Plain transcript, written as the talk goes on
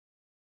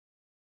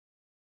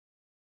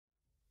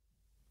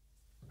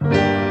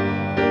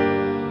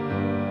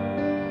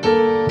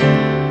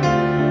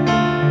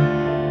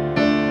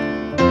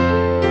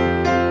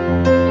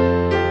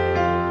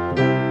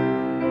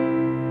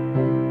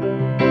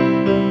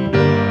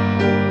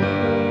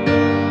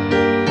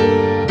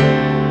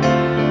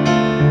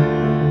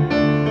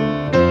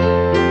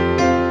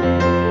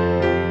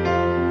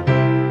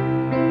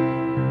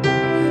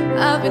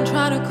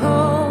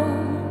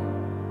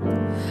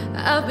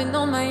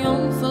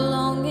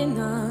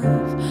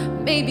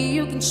Maybe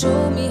you can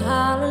show me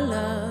how to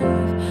love.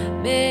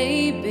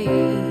 Maybe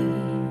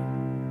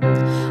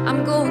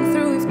I'm going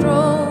through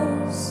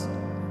withdrawals.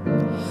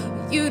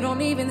 You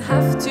don't even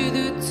have to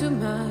do too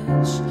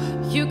much.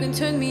 You can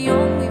turn me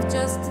on with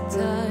just a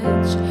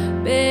touch,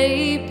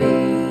 baby.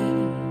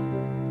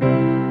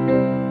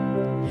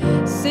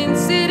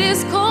 Since it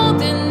is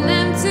cold and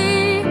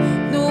empty,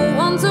 no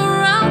one's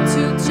around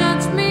to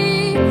judge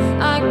me.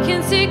 I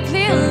can see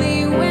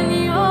clearly when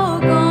you're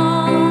gone.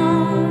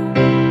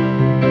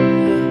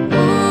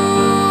 Ooh,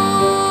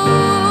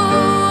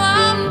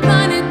 I'm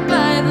blinded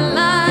by the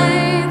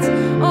lights.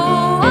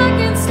 Oh, I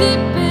can sleep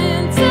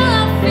until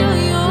I feel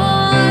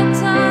your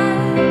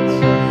touch.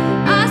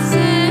 I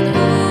said,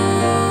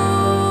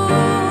 ooh,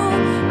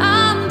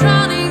 I'm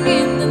drowning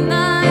in the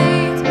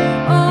night.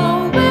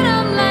 Oh, when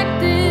I'm like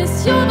this,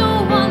 you're the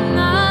one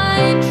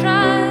I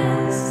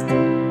trust.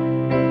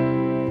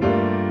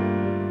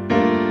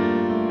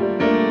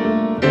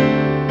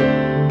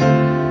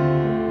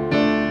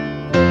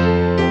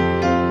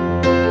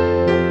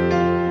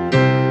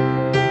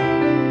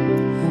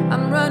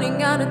 I'm running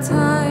out of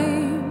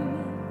time.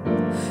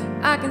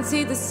 I can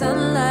see the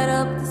sun light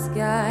up the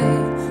sky,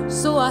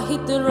 so I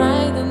hit the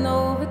ride and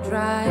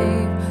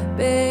overdrive,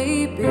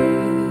 baby.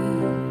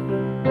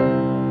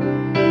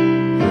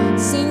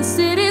 Since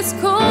it is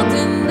cold